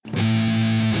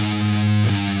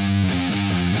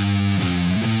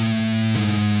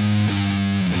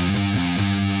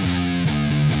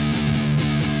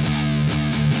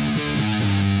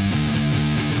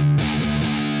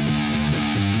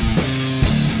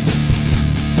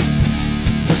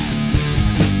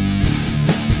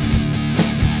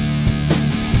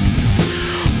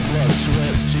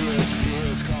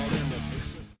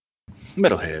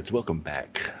Metalheads, welcome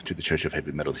back to the Church of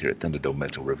Heavy Metal here at Thunderdome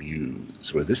Metal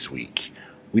Reviews, where this week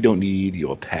we don't need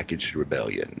your packaged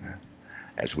rebellion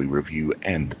as we review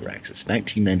Anthrax's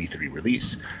 1993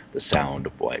 release, The Sound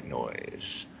of White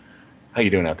Noise. How you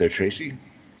doing out there, Tracy?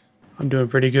 I'm doing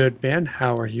pretty good, Ben.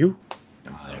 How are you?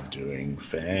 I'm doing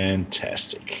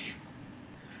fantastic.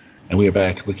 And we are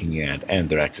back looking at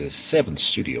Anthrax's 7th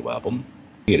studio album.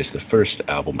 It is the first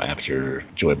album after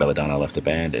Joey Belladonna left the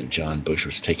band and John Bush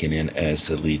was taken in as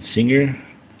the lead singer.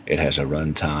 It has a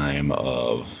runtime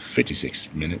of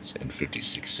 56 minutes and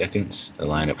 56 seconds. The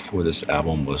lineup for this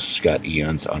album was Scott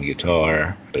Ians on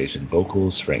guitar, bass and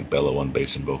vocals, Frank Bello on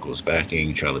bass and vocals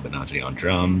backing, Charlie Benazzi on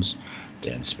drums,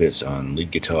 Dan Spitz on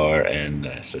lead guitar, and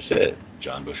as I said,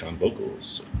 John Bush on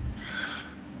vocals.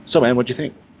 So, man, what'd you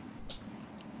think?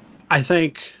 I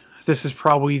think this is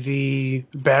probably the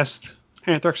best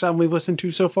Anthrax album we've listened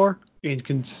to so far,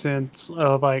 in sense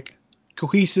of like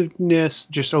cohesiveness,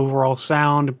 just overall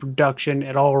sound and production.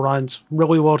 It all runs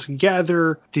really well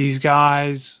together. These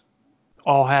guys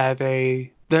all have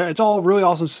it's all really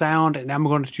awesome sound, and I'm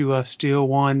going to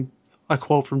steal a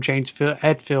quote from James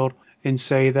Hetfield and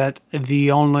say that in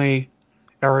James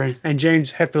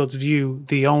Hetfield's view,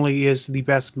 The Only is the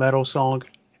best metal song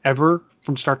ever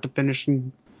from start to finish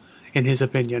in his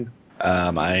opinion.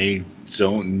 I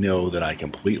don't know that I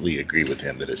completely agree with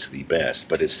him that it's the best,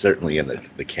 but it's certainly in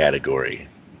the category.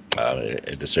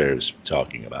 It deserves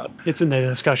talking about. It's in the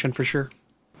discussion for sure.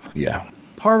 Yeah.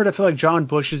 Part of it, I feel like John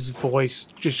Bush's voice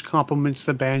just complements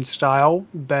the band's style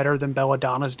better than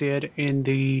Belladonna's did in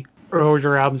the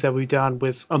earlier albums that we've done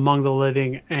with Among the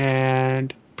Living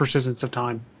and Persistence of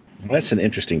Time. Well, that's an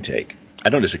interesting take. I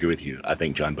don't disagree with you. I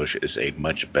think John Bush is a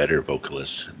much better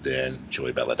vocalist than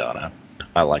Joey Belladonna.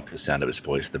 I like the sound of his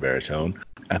voice, the baritone.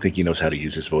 I think he knows how to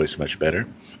use his voice much better.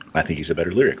 I think he's a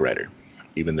better lyric writer,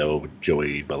 even though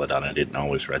Joey Belladonna didn't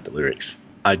always write the lyrics.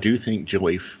 I do think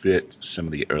Joey fit some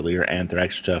of the earlier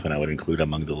Anthrax stuff, and I would include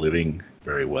Among the Living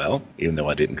very well, even though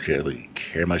I didn't really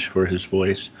care much for his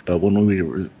voice. But when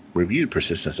we reviewed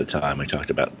Persistence of Time, we talked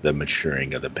about the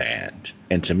maturing of the band.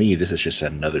 And to me, this is just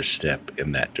another step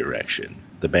in that direction.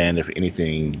 The band, if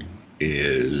anything,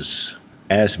 is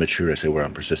as mature as they were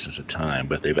on Persistence of Time,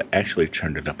 but they've actually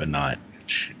turned it up a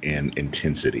notch in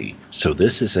intensity. So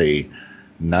this is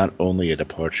not only a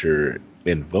departure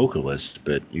in vocalist,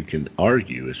 but you can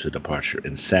argue it's a departure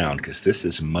in sound, because this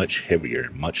is much heavier,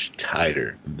 much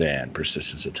tighter than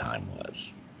Persistence of Time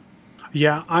was.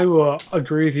 Yeah, I will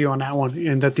agree with you on that one,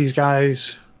 and that these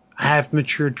guys have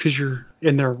matured because you're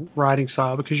in their writing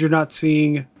style, because you're not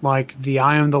seeing like the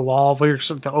I Am the Law lyrics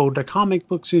of the comic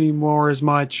books anymore as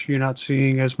much. You're not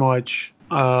seeing as much,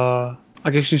 I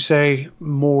guess you say,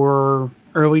 more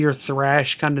earlier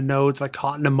thrash kind of notes like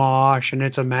Caught in a Mosh and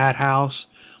It's a Madhouse.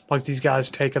 Like these guys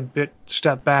take a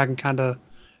step back and kind of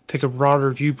take a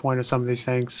broader viewpoint of some of these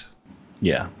things.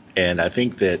 Yeah, and I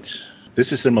think that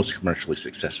this is their most commercially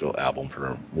successful album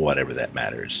for whatever that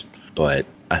matters. But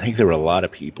I think there were a lot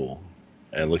of people,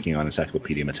 looking on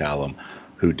Encyclopedia Metallum,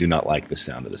 who do not like the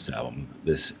sound of this album.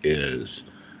 This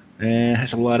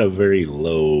has a lot of very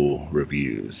low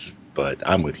reviews, but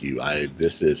I'm with you.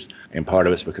 And part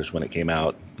of it's because when it came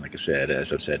out, like I said,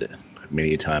 as I've said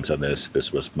many times on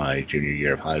this was my junior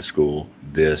year of high school.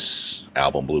 This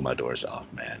album blew my doors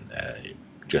off, man.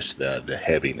 Just the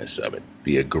heaviness of it,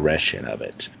 the aggression of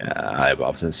it. I've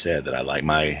often said that I like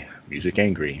my music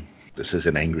angry. This is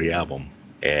an angry album.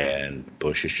 And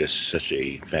Bush is just such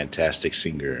a fantastic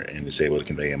singer and is able to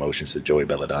convey emotions that Joey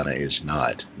Belladonna is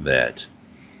not. That,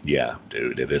 yeah,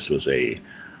 dude, this was a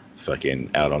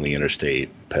fucking out on the interstate,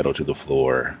 pedal to the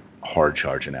floor, hard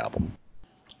charging album.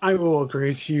 I will agree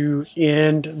with you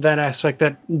in that aspect,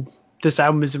 that this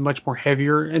album is a much more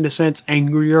heavier, in a sense,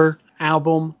 angrier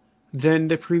album than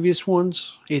the previous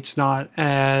ones. It's not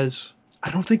as, I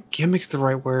don't think gimmick's the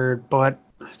right word, but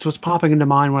it's what's popping into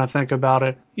mind when I think about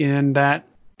it, in that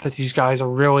these guys are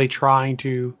really trying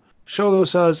to show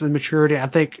themselves the maturity. I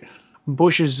think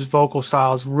Bush's vocal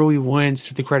styles really lends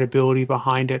to the credibility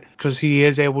behind it, because he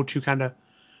is able to kind of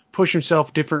push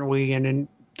himself differently and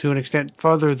to an extent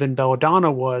further than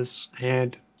Belladonna was,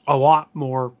 and a lot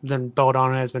more than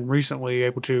Belladonna has been recently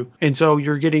able to. And so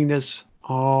you're getting this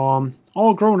all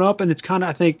grown up, and it's kind of,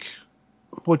 I think,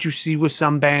 what you see with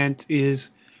some bands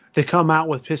is they come out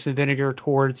with piss and vinegar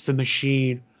towards the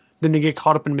machine, then they get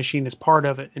caught up in the machine as part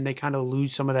of it, and they kind of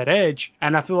lose some of that edge.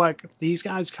 And I feel like these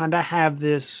guys kind of have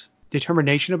this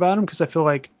determination about them, because I feel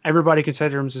like everybody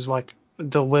considers them as like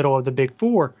the little of the big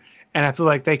four, and I feel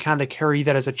like they kind of carry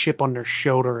that as a chip on their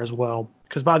shoulder as well.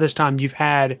 Because by this time you've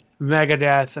had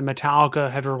Megadeth and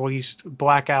Metallica have released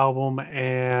Black Album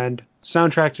and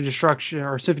Soundtrack to Destruction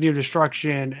or Symphony of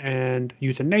Destruction and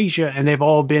Euthanasia, and they've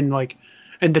all been like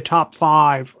in the top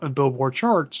 5 of Billboard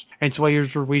charts. And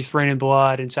Slayer's released Rain and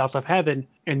Blood and South of Heaven,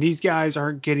 and these guys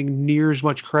aren't getting near as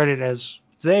much credit as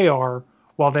they are,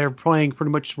 while they're playing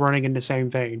pretty much running in the same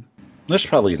vein. There's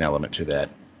probably an element to that.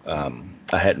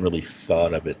 I hadn't really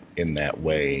thought of it in that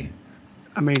way.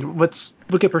 I mean, let's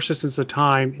look at Persistence of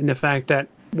Time and the fact that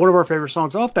one of our favorite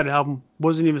songs off that album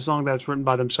wasn't even a song that was written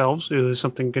by themselves. It was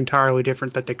something entirely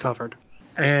different that they covered.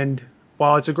 And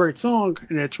while it's a great song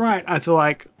and it's right, I feel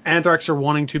like Anthrax are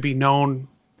wanting to be known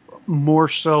more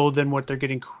so than what they're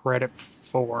getting credit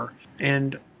for.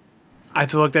 And I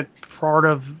feel like that part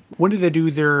of, when did they do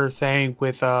their thing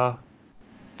with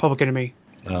Public Enemy?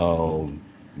 Oh,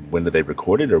 when did they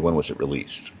record it, or when was it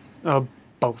released?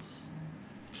 Both.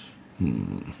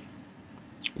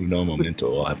 Uno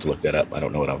momento. I'll have to look that up. I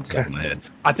don't know it off the top of my head.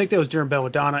 I think that was during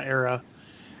Belladonna era.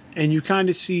 And you kind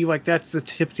of see like that's the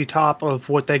tippity top of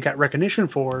what they got recognition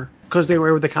for, because they were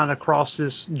able to kind of cross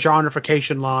this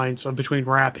genreification lines of between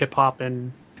rap, hip hop,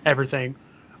 and everything.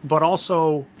 But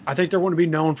also, I think they want to be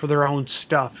known for their own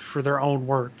stuff, for their own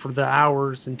work, for the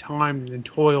hours and time and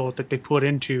toil that they put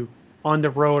into on the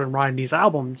road and writing these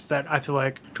albums that I feel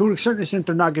like, to a certain extent,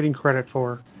 they're not getting credit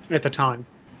for at the time.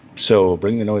 So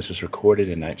Bring the Noise was recorded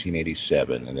in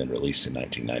 1987 and then released in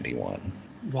 1991.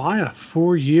 Why a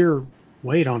 4-year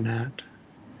wait on that?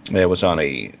 It was on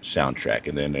a soundtrack,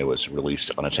 and then it was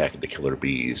released on Attack of the Killer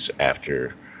Bees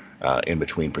after, in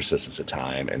between Persistence of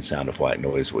Time and Sound of White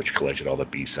Noise, which collected all the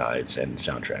B-sides and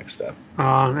soundtrack stuff.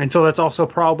 And so that's also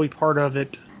probably part of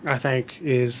it, I think,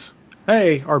 is,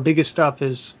 hey, our biggest stuff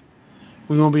is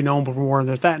we won't be known for more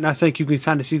than that. And I think you can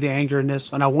kind of see the anger in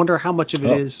this, and I wonder how much of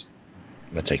it is.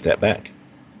 I take that back.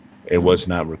 It was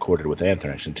not recorded with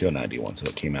Anthrax until 91, so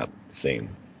it came out the same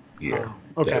year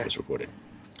that it was recorded.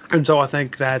 And so I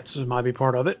think that might be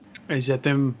part of it, is that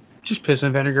them just piss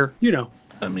and vinegar,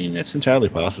 I mean, it's entirely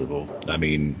possible. I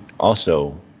mean,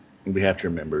 also, we have to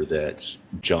remember that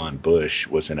John Bush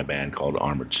was in a band called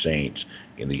Armored Saint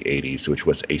in the 80s, which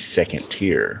was a second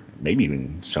tier, maybe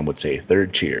even some would say a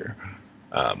third tier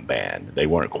band. They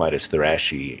weren't quite as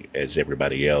thrashy as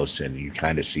everybody else, and you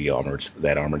kind of see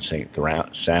that Armored Saint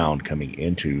sound coming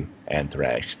into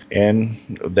Anthrax. And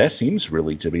that seems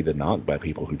really to be the knock by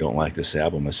people who don't like this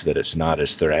album, is that it's not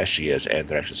as thrashy as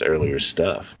Anthrax's earlier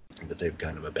stuff, that they've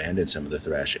kind of abandoned some of the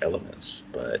thrash elements.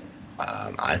 But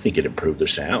I think it improved their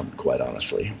sound, quite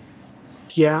honestly.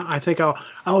 Yeah, I think I'll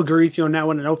agree with you on that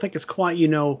one. I don't think it's quite,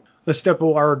 a step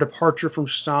or a departure from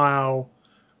style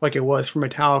like it was from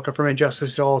Metallica, from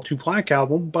Injustice to All to Black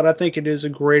Album, but I think it is a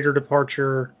greater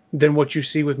departure than what you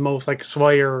see with most like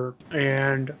Slayer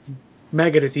and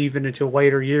Megadeth even until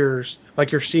later years.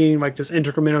 Like you're seeing like this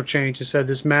incremental change instead of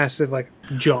this massive like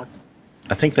jump.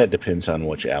 I think that depends on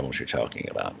which albums you're talking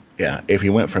about. Yeah, if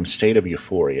you went from State of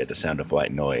Euphoria to Sound of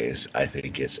White Noise, I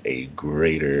think it's a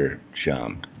greater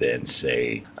jump than,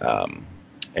 say,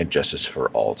 And Justice for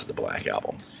All to the Black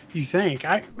Album. You think?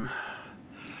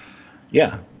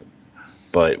 Yeah,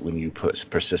 but when you put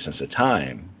Persistence of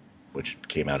Time, which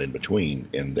came out in between,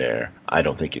 in there, I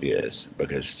don't think it is.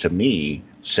 Because to me,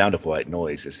 Sound of White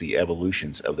Noise is the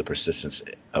evolutions of the Persistence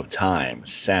of Time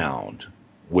sound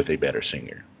with a better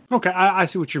singer. Okay, I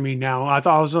see what you mean now. I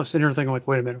thought I was sitting here thinking like,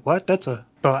 wait a minute, what?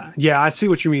 But yeah, I see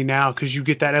what you mean now, because you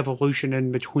get that evolution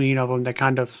in between of them that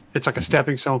kind of, it's like a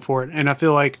stepping stone for it. And I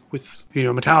feel like with,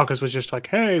 Metallica's was just like,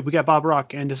 hey, we got Bob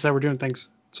Rock and this is how we're doing things.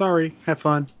 Sorry, have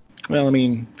fun. Well, I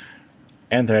mean,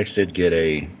 Anthrax did get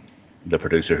the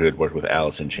producer who had worked with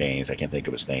Alice in Chains, I can't think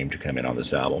of his name, to come in on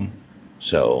this album.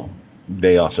 So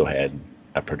they also had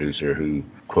a producer who,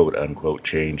 quote unquote,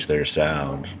 changed their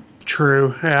sound.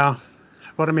 True, yeah.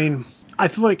 But I mean, I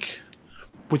feel like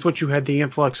with what you had the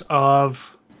influx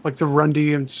of like the Run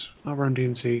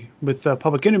DMC with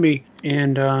Public Enemy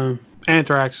and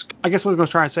Anthrax. I guess what I was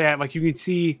trying to say, like you can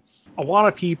see a lot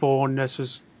of people, and this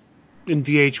was in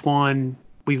VH1.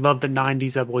 We love the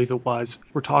 90s, I believe it was.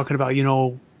 We're talking about,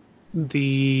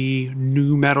 the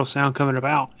new metal sound coming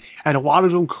about. And a lot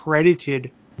of them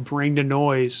credited Bring the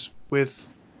Noise with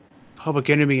Public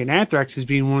Enemy and Anthrax as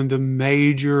being one of the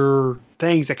major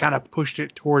things that kind of pushed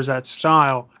it towards that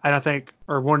style. And I think,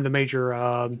 or one of the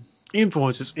major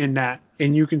influences in that.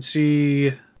 And you can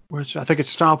see, I think it's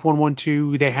Stomp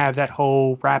 112. They have that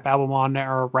whole rap album on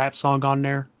there, or rap song on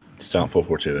there. Stomp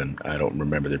 442, and I don't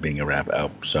remember there being a rap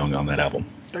song on that album.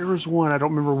 There was one. I don't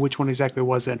remember which one exactly it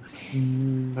was in. I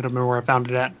don't remember where I found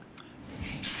it at.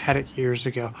 Had it years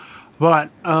ago. But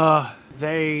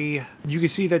you can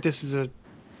see that this is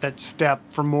that step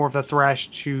from more of a thrash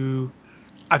to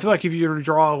I feel like if you were to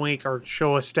draw a link or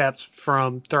show us steps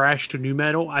from thrash to new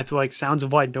metal, I feel like Sounds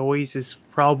of White Noise is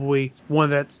probably one of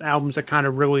those albums that kind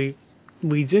of really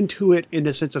leads into it in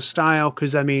the sense of style.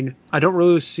 Because I mean, I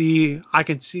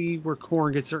can see where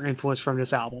Korn gets their influence from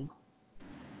this album.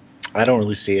 I don't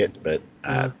really see it, but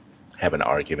Yeah. I have an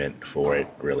argument for it.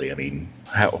 Really, I mean,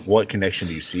 what connection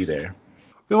do you see there?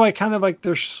 Feel like kind of like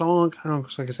their song, I don't know,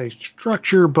 like I say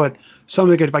structure, but some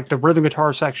of the like the rhythm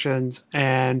guitar sections,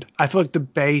 and I feel like the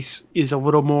bass is a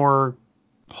little more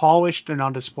polished and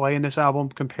on display in this album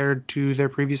compared to their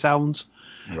previous albums.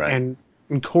 Right. And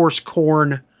of course,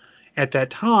 Korn at that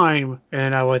time,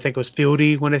 and I think it was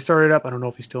Fieldy when they started up. I don't know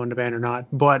if he's still in the band or not,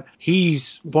 but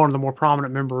he's one of the more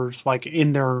prominent members, like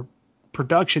in their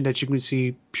production that you can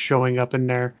see showing up in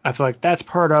there. I feel like that's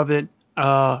part of it.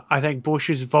 I think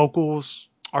Bush's vocals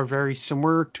are very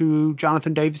similar to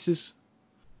Jonathan Davis's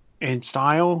in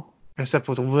style, except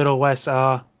with a little less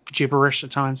gibberish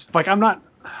at times. Like I'm not,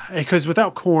 because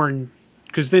without Korn,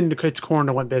 because then it's Korn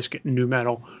to Limp Bizkit and new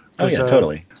metal. Oh yeah,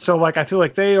 totally. So like I feel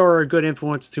like they are a good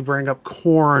influence to bring up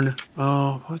Korn.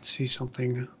 Let's see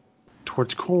something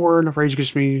towards Korn. Rage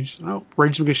Against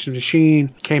the Machine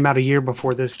came out a year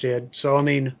before this did. So I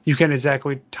mean, you can't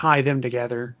exactly tie them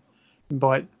together,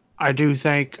 but I do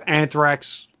think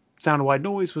Anthrax Sound of White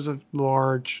Noise was a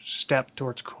large step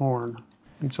towards Korn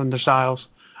and some of their styles.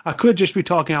 I could just be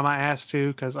talking on my ass too,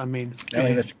 because I mean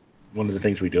that's one of the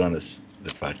things we do on this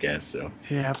podcast. So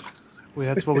yeah,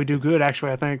 that's what we do good,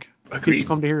 actually. I think Agreed.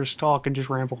 People come to hear us talk and just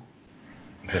ramble.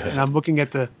 And I'm looking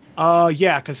at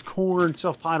because Korn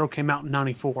self-titled came out in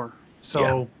 '94, so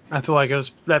yeah. I feel like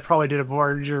that probably did a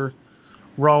larger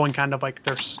role in kind of like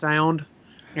their sound,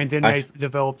 and then they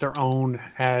developed their own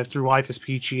through Life is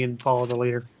Peachy and Follow the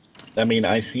Leader. I mean,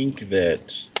 I think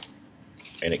that,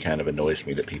 and it kind of annoys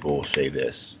me that people will say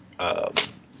this,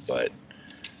 but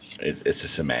it's a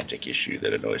semantic issue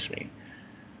that annoys me.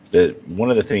 One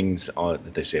of the things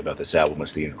that they say about this album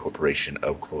is the incorporation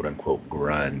of quote-unquote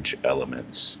grunge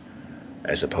elements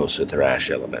as opposed to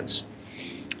thrash elements.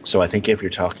 So I think if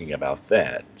you're talking about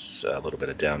that, a little bit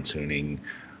of downtuning,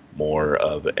 more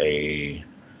of a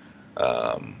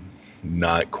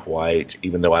not quite,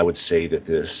 even though I would say that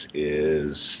this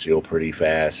is still pretty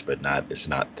fast, but it's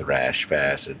not thrash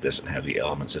fast. It doesn't have the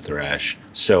elements of thrash.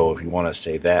 So if you want to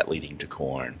say that leading to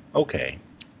Korn, okay.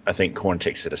 I think Korn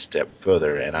takes it a step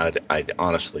further, and I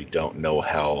honestly don't know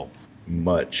how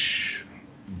much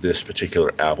this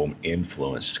particular album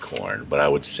influenced Korn, but I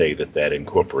would say that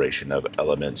incorporation of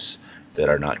elements that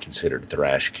are not considered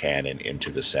thrash canon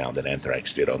into the sound that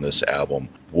Anthrax did on this album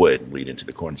would lead into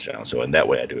the Korn sound. So in that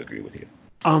way, I do agree with you.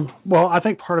 Well, I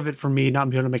think part of it for me not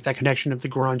being able to make that connection of the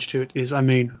grunge to it is, I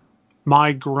mean,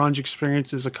 my grunge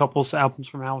experience is a couple albums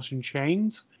from Alice in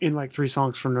Chains and like 3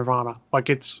 songs from Nirvana,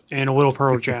 and a little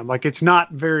Pearl Jam. Like it's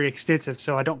not very extensive,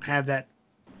 so I don't have that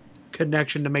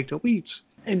connection to make the leaps.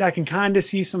 And I can kind of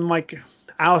see some like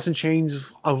Alice in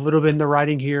Chains a little bit in the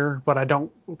writing here, but I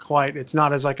don't quite. It's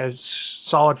not as like a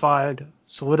solidified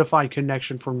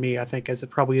connection for me, I think, as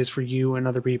it probably is for you and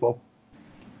other people.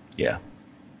 Yeah.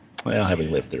 Well,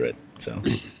 having lived through it, so.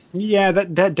 Yeah,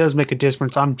 that does make a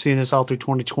difference. I'm seeing this all through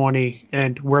 2020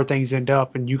 and where things end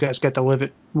up, and you guys get to live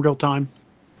it real time.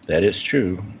 That is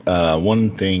true.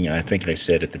 One thing I think I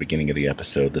said at the beginning of the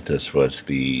episode that this was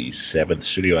the 7th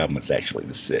studio album. It's actually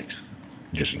the 6th.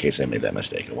 Just in case I made that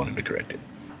mistake, I wanted to correct it.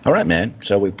 All right, man.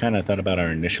 So we've kind of thought about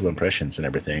our initial impressions and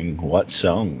everything. What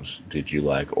songs did you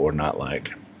like or not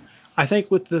like? I think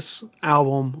with this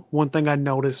album, one thing I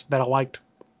noticed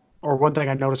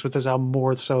with this album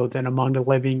more so than Among the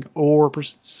Living or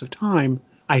Persistence of Time,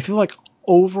 I feel like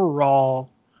overall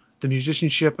the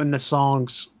musicianship and the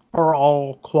songs are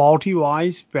all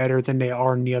quality-wise better than they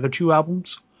are in the other 2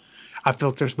 albums. I feel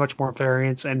like there's much more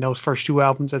variance in those first 2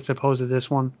 albums as opposed to this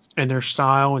one, and their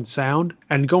style and sound.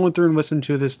 And going through and listening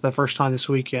to this the first time this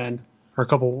weekend,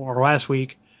 or last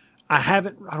week, I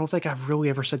don't think I've really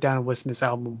ever sat down and listened to this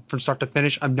album from start to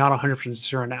finish. I'm not 100%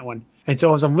 sure on that one. And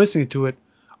so as I'm listening to it,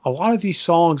 a lot of these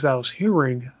songs that I was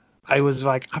hearing, I was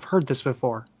like, I've heard this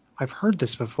before. And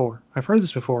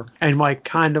like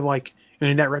kind of like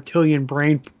in that reptilian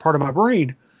brain part of my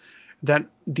brain, that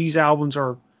these songs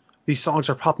are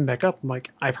popping back up. I'm like,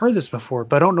 I've heard this before,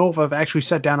 but I don't know if I've actually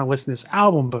sat down and listened to this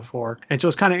album before. And so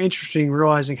it's kind of interesting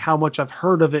realizing how much I've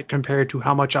heard of it compared to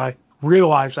how much I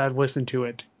realized I'd listened to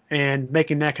it, and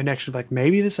making that connection of like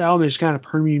maybe this album is kind of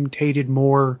permutated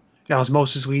more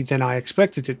osmosisly than I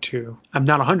expected it to. I'm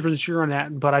not 100% sure on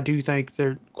that, but I do think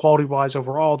that quality-wise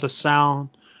overall, the songs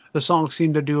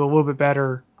seem to do a little bit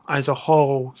better as a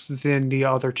whole than the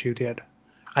other 2 did.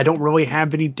 I don't really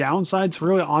have any downsides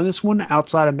really on this one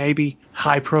outside of maybe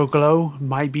Hypro Glow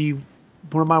might be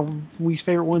one of my least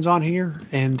favorite ones on here,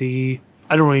 and I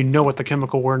don't really know what the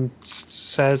chemical word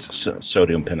says.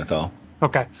 Sodium pentothal.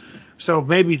 Okay. So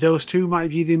maybe those two might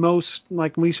be the most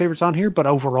like least favorites on here, but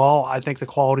overall I think the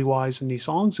quality wise in these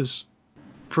songs is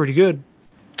pretty good.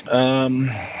 I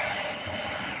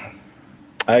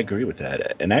agree with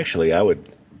that. And actually I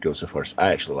would go so far as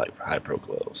I actually like Hypro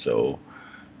Glow. So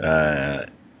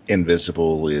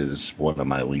Invisible is one of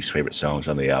my least favorite songs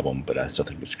on the album, but I still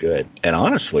think it's good. And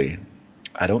honestly,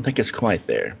 I don't think it's quite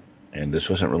there. And this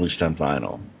wasn't released on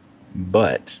vinyl.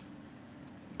 But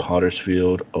Potter's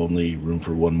Field, Only Room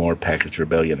for One More, Package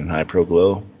Rebellion, and Hypro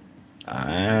Glow,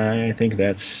 I think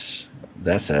that's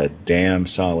a damn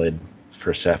solid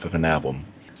first half of an album.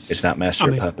 It's not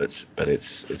Master of Puppets, but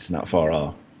it's not far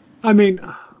off. I mean,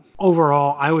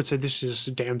 overall, I would say this is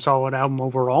a damn solid album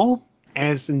overall.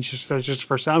 As in just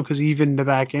first album, because even the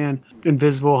back end,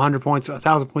 Invisible, 100 points,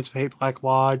 1,000 points of Hate, Black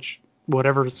Lodge,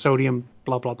 whatever, Sodium,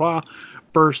 blah, blah, blah,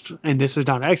 Burst, and This Is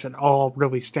Not Exit, all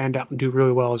really stand out and do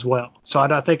really well as well. So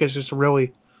I think it's just a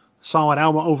really solid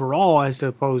album overall, as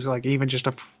opposed to like even just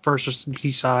a first versus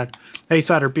B-side,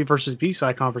 A-side or B versus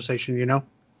B-side conversation, you know?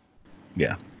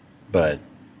 Yeah, but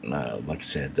like I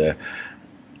said,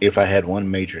 if I had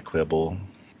one major quibble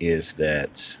is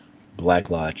that Black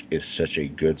Lodge is such a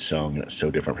good song and it's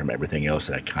so different from everything else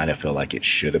that I kind of feel like it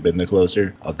should have been the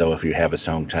closer. Although if you have a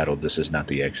song titled This Is Not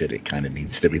the Exit, it kind of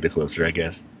needs to be the closer, I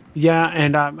guess. Yeah,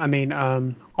 and I mean,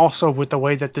 also with the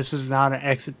way that This Is Not an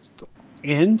Exit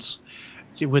ends,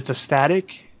 with the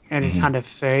static, and it kind of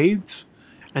fades,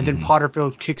 and then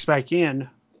Potterfield kicks back in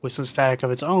with some static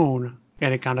of its own,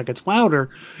 and it kind of gets louder,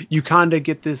 you kind of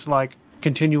get this like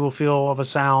continual feel of a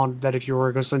sound that if you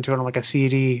were listening to it on like a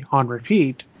CD on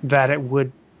repeat, that it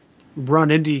would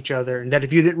run into each other, and that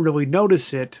if you didn't really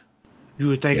notice it, you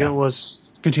would think it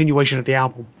was continuation of the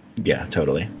album. Yeah,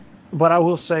 totally. But I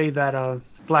will say that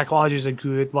Black Lodge is a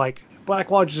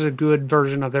good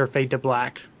version of their Fade to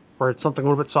Black, where it's something a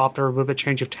little bit softer, a little bit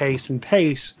change of taste and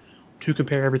pace to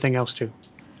compare everything else to.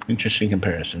 Interesting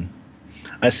comparison.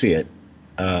 I see it.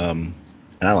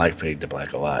 And I like Fade to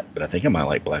Black a lot, but I think I might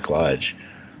like Black Lodge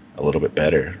a little bit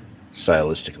better,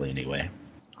 stylistically anyway.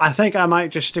 I think I might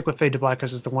just stick with Fade to Black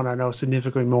because it's the one I know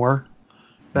significantly more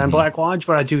than Black Lodge,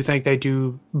 but I do think they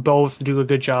both do a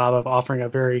good job of offering a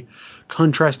very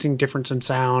contrasting difference in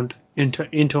sound,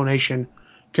 intonation,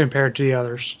 compared to the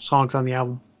other songs on the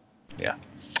album. Yeah.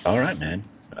 All right, man.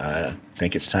 I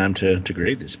think it's time to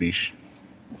grade this, Bish.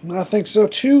 I think so,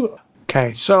 too.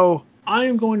 Okay, so I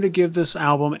am going to give this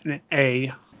album an A.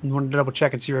 I wanted to double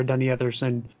check and see if I've done the others,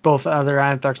 and both other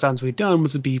Anthrax albums we've done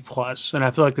was a B+. And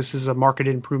I feel like this is a marked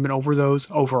improvement over those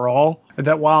overall. And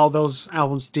that while those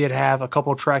albums did have a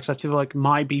couple of tracks I feel like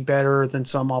might be better than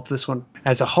some off this one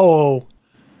as a whole,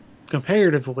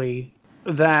 comparatively,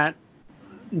 that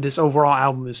this overall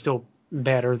album is still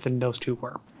better than those two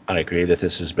were. I agree that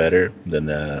this is better than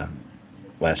the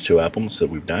last two albums that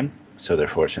we've done, so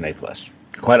therefore it's an A+.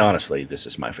 Quite honestly, this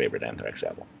is my favorite Anthrax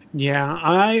album. Yeah,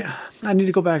 I need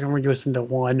to go back and re-listen to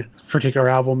one particular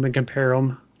album and compare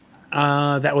them.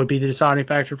 That would be the deciding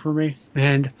factor for me.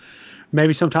 And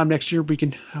maybe sometime next year we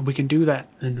can do that.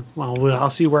 And I'll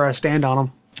see where I stand on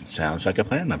them. Sounds like a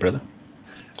plan, my brother.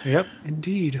 Yep,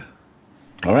 indeed.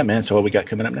 All right, man. So what we got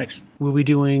coming up next? We'll be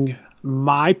doing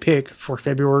my pick for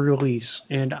February release,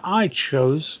 and I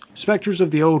chose Spectres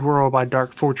of the Old World by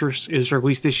Dark Fortress. Is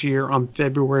released this year on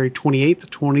February 28th,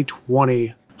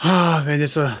 2020. And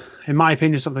it's in my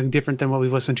opinion, something different than what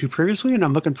we've listened to previously, and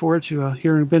I'm looking forward to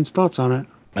hearing Ben's thoughts on it.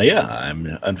 Yeah, I'm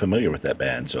unfamiliar with that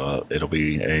band, so it'll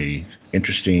be a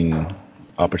interesting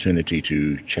opportunity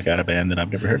to check out a band that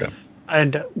I've never heard of.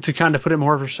 And to kind of put it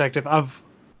more in perspective,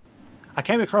 I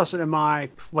came across it in my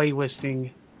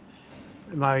playlisting,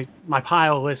 my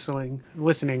pile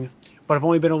listening, but I've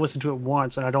only been able to listen to it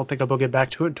once, and I don't think I'll get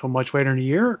back to it until much later in the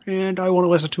year, and I want to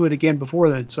listen to it again before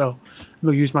then, so I'm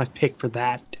going to use my pick for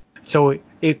that. So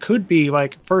it could be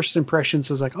like first impressions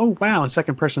was like, oh, wow, and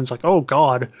second impressions like, oh,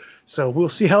 God. So we'll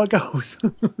see how it goes.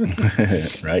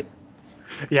 Right.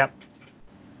 Yep.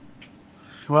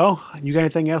 Well, you got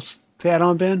anything else to add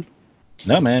on, Ben?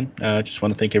 No, man. I just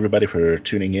want to thank everybody for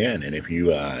tuning in. And if you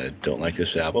don't like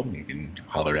this album, you can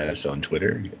holler at us on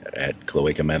Twitter at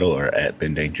Cloaca Metal or at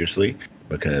Ben Dangerously.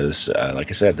 Because,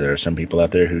 like I said, there are some people out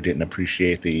there who didn't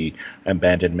appreciate the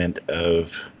abandonment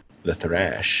of the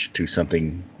thrash to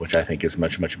something which I think is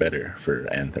much, much better for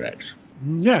Anthrax.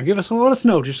 Yeah, let us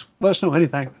know. Just let us know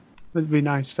anything. It'd be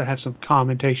nice to have some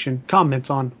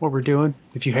comments on what we're doing.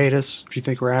 If you hate us, if you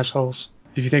think we're assholes,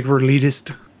 if you think we're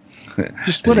elitist,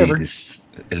 just whatever.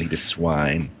 Elitist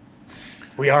swine.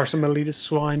 We are some elitist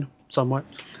swine, somewhat.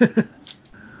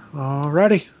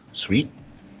 Alrighty. Sweet.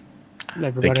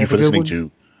 Everybody Thank you have for a good listening one.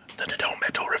 to the Nadone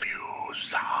Metal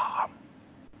Reviews.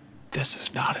 This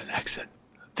is not an exit.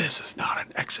 This is not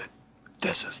an exit.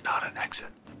 This is not an exit.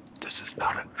 This is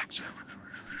not an exit.